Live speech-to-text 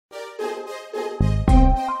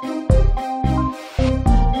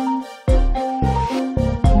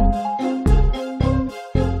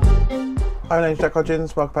my name's Jack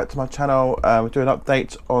Hodgins. Welcome back to my channel. We're doing an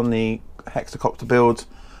update on the hexacopter build.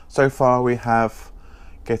 So far we have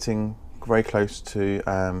getting very close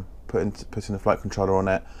to putting the flight controller on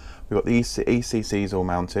it. We've got the ECCs all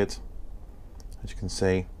mounted. As you can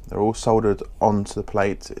see, they're all soldered onto the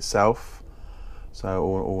plate itself. So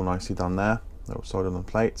all nicely done there. They're all soldered on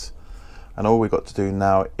the plate. And all we've got to do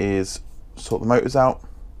now is sort the motors out,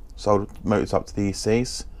 solder motors up to the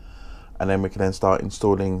ECs, and then we can then start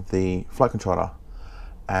installing the flight controller.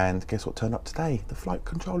 And guess what turned up today? The flight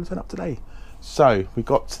controller turned up today. So we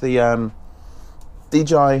got the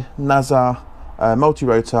DJI Naza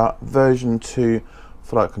multi-rotor version 2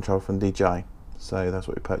 flight controller from DJI. So that's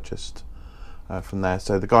what we purchased from there.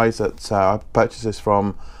 So the guys that I purchased this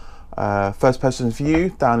from, First Person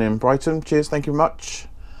View down in Brighton. Cheers, thank you very much.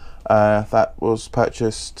 That was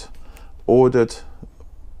purchased, ordered,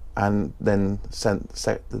 and then sent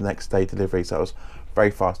the next day delivery. So that was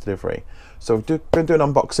very fast delivery. So we're going to do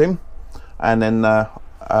an unboxing, and then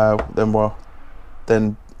we'll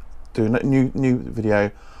do a new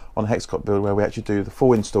video on the hexacopter build where we actually do the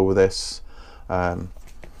full install with this, and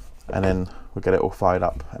then we'll get it all fired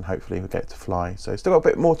up and hopefully we'll get it to fly. So still got a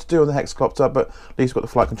bit more to do on the hexacopter, but at least we've got the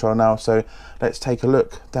flight controller now. So let's take a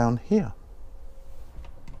look down here.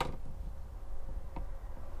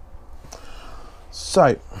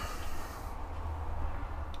 So,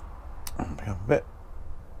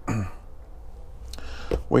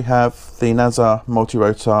 we have the Naza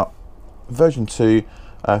multi-rotor version 2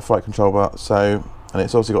 flight controller. So, and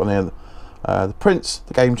it's also got on there the Prince,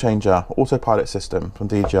 the game changer autopilot system from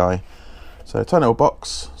DJI. So, a tiny little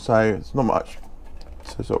box. So it's not much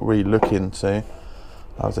to sort of really look into.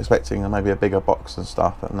 I was expecting maybe a bigger box and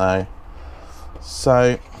stuff, but no.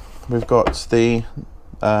 So we've got the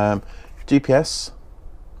GPS.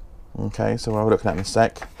 Okay, so we're looking at in a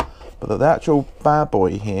sec. But the actual bad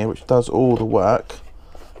boy here, which does all the work,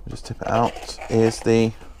 just tip it out, is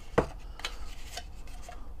the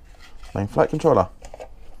main flight controller.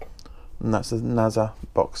 And that's the Naza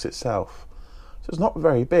box itself. So it's not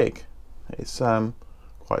very big. It's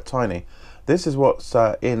quite tiny. This is what's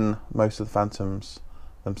in most of the Phantoms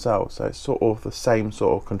themselves. So it's sort of the same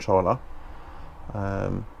sort of controller.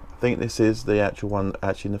 I think this is the actual one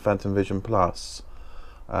actually in the Phantom Vision Plus,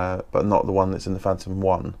 but not the one that's in the Phantom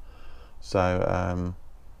 1. So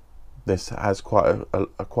this has quite a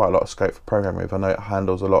lot of scope for programming with. I know it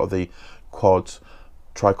handles a lot of the quads,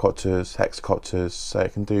 tricopters, hexacopters, so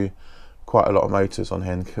it can do quite a lot of motors on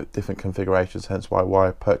here in different configurations, hence why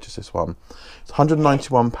I purchased this one. It's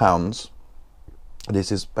 £191.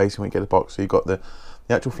 This is basically when you get the box. So you've got the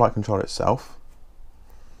actual flight controller itself,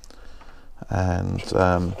 and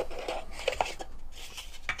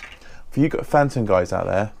if you got Phantom guys out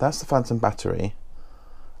there, that's the Phantom battery,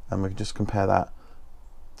 and we can just compare that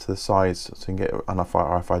to the size so you can get a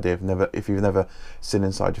rough idea if you've never seen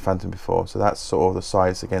inside your Phantom before. So that's sort of the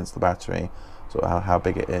size against the battery, sort of how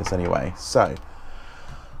big it is anyway. So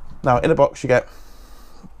now in a box you get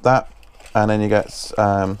that, and then you get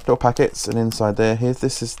little packets, and inside there,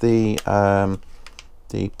 this is the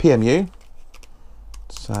PMU.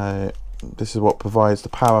 So this is what provides the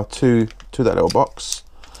power to that little box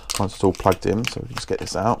once it's all plugged in. So we can just get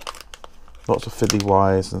this out. Lots of fiddly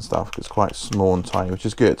wires and stuff, because it's quite small and tiny, which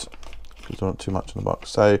is good because there's not too much in the box.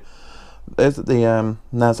 So there's the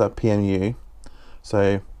Naza PMU.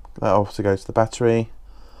 So that obviously goes to the battery.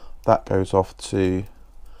 That goes off to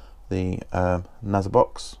the Naza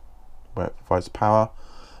box where it provides power.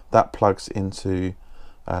 That plugs into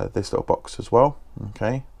this little box as well.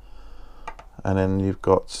 Okay, and then you've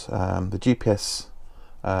got the GPS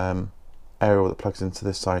aerial that plugs into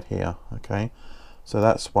this side here. Okay, so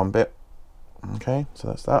that's one bit. Okay, so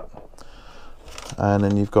that's that. And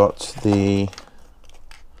then you've got the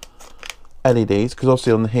LEDs, because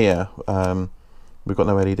obviously on here we've got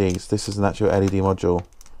no LEDs. This is an actual LED module.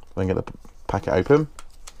 I'm going to get the packet open.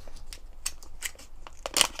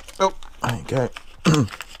 Oh, there you go.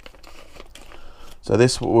 So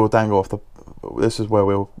this will dangle off the, this is where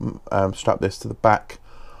we'll strap this to the back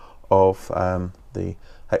of the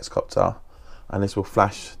hexacopter, and this will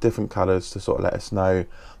flash different colours to sort of let us know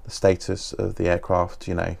the status of the aircraft,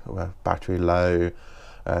 you know, battery low,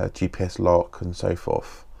 GPS lock, and so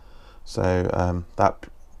forth. So that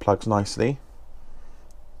plugs nicely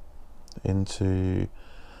into,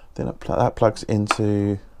 then that plugs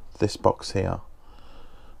into this box here.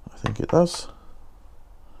 I think it does.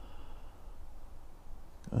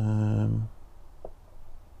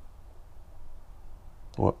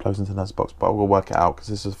 Or it plugs into this box, but we'll work it out because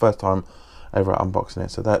this is the first time ever unboxing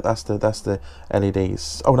it. So that's the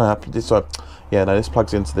LEDs. Oh no, sorry, yeah, no, this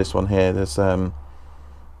plugs into this one here. There's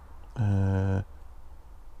A,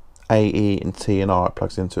 E and T and R, it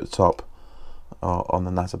plugs into the top on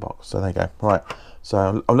the NASA box. So there you go. Right,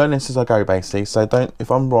 so I'm learning this as I go basically, so don't, if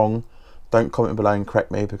I'm wrong, don't comment below and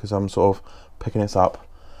correct me, because I'm sort of picking this up,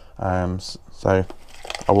 so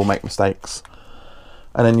I will make mistakes.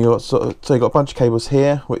 And then you've got a bunch of cables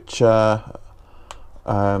here, which if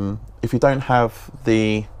you don't have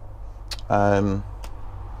the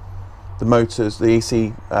motors, the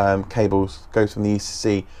EC cables goes from the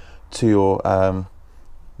ECC to your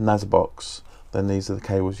NASA box, then these are the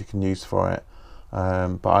cables you can use for it.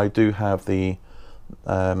 But I do have the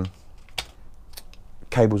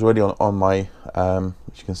cables already on my, as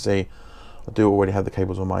you can see, I do already have the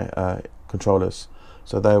cables on my controllers,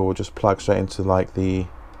 so they will just plug straight into like the,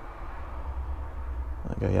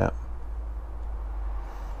 there you go, yeah,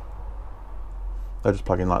 they'll just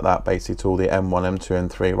plug in like that basically to all the M1, M2,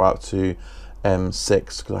 M3 right up to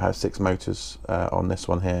M6, because I have 6 motors on this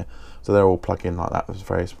one here, so they're all plugged in like that. It's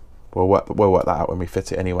very, we'll work that out when we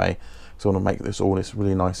fit it anyway. So I want to make this all this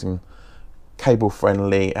really nice and cable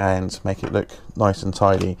friendly and make it look nice and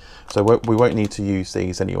tidy. So we won't need to use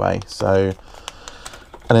these anyway. So,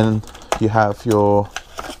 and then you have your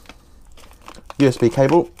USB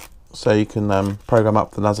cable, so you can program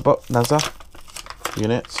up the NASA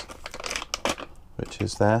unit, which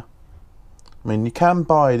is there. I mean, you can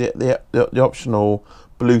buy the optional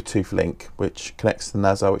Bluetooth link, which connects to the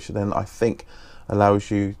NASA, which then I think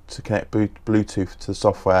allows you to connect Bluetooth to the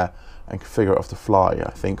software and configure it off the fly,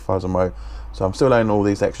 I think, as far as I'm aware. So I'm still learning all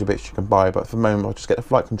these extra bits you can buy, but for the moment I'll just get the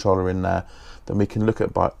flight controller in there, then we can look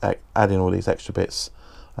at adding all these extra bits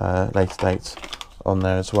later date on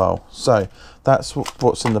there as well. So that's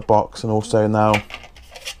what's in the box. And also now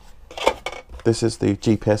this is the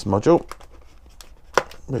GPS module,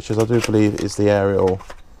 which is, I do believe, is the aerial.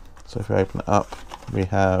 So if we open it up, we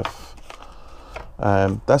have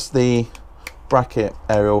that's the bracket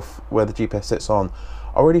aerial where the GPS sits on.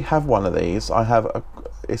 I already have one of these. I have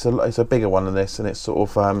it's a bigger one than this, and it's sort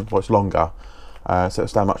of well, it's longer, so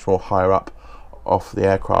it's down much more higher up off the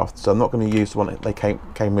aircraft. So I'm not going to use the one that they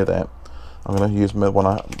came with it. I'm going to use the one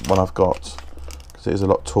I've got, because it is a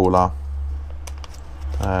lot taller.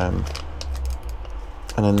 And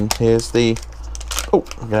then here's the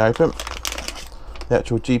I'm going to open the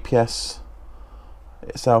actual GPS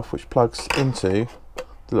itself, which plugs into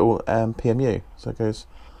the little PMU. So it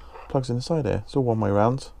plugs inside here. It's all one way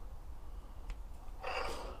around,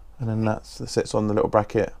 and then that sits on the little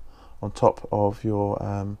bracket on top of your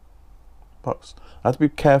box. I have to be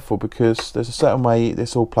careful because there's a certain way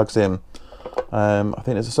this all plugs in. I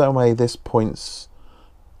think there's a certain way this points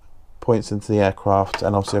into the aircraft,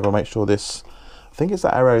 and obviously I've got to make sure this, I think it's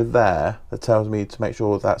that arrow there that tells me to make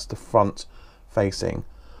sure that's the front facing.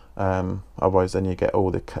 Otherwise then you get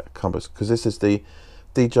all the compass, because this is the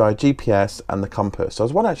DJI GPS and the compass. So I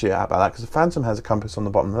was wondering actually about that, because the Phantom has a compass on the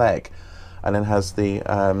bottom leg and then has the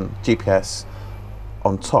GPS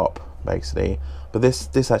on top basically, but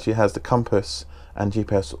this actually has the compass and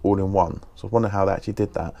GPS all in one. So I wonder how they actually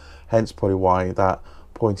did that, hence probably why that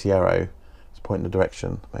pointy arrow is pointing the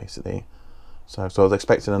direction basically. So I was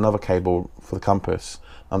expecting another cable for the compass.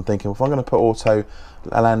 I'm thinking, well, if I'm going to put auto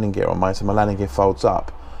landing gear on mine, so my landing gear folds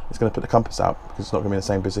up, it's going to put the compass out, because it's not going to be in the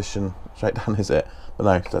same position straight down, is it? But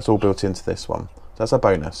no, that's all built into this one. So that's a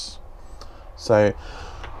bonus. So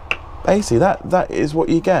basically that is what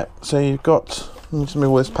you get. So you've got, let me just move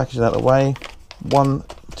all this packaging out of the way. One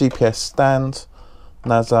GPS stand,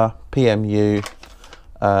 NASA, PMU,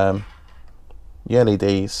 your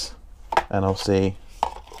LEDs, and obviously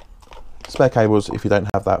spare cables if you don't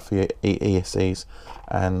have that for your ESCs,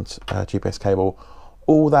 and GPS cable.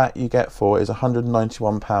 All that you get for is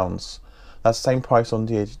 £191. That's the same price on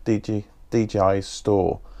DJI's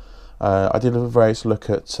store. I did a various look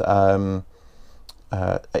at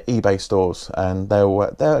eBay stores, and they're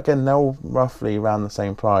all roughly around the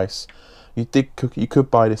same price. You could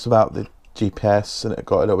buy this without the GPS, and it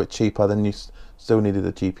got a little bit cheaper. Then you still needed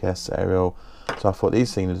a GPS aerial. So I thought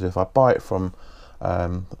these things, if I buy it from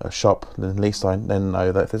a shop, then at least I then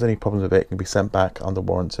know that if there's any problems with it, it can be sent back under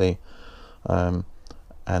warranty, and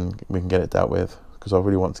we can get it dealt with. Because I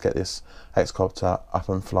really want to get this hexacopter up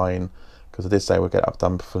and flying, because I did say we'll get it up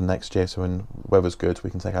done for next year, so when weather's good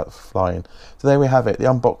we can take out the flying. So there we have it, the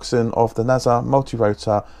unboxing of the NASA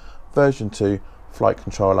multi-rotor version 2 flight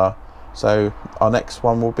controller. So our next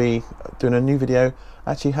one will be doing a new video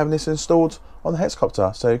actually having this installed on the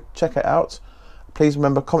hexacopter, so check it out. Please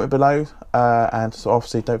remember, comment below, and so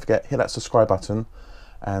obviously don't forget, hit that subscribe button,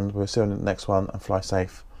 and we'll see you on the next one, and fly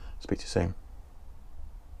safe. Speak to you soon.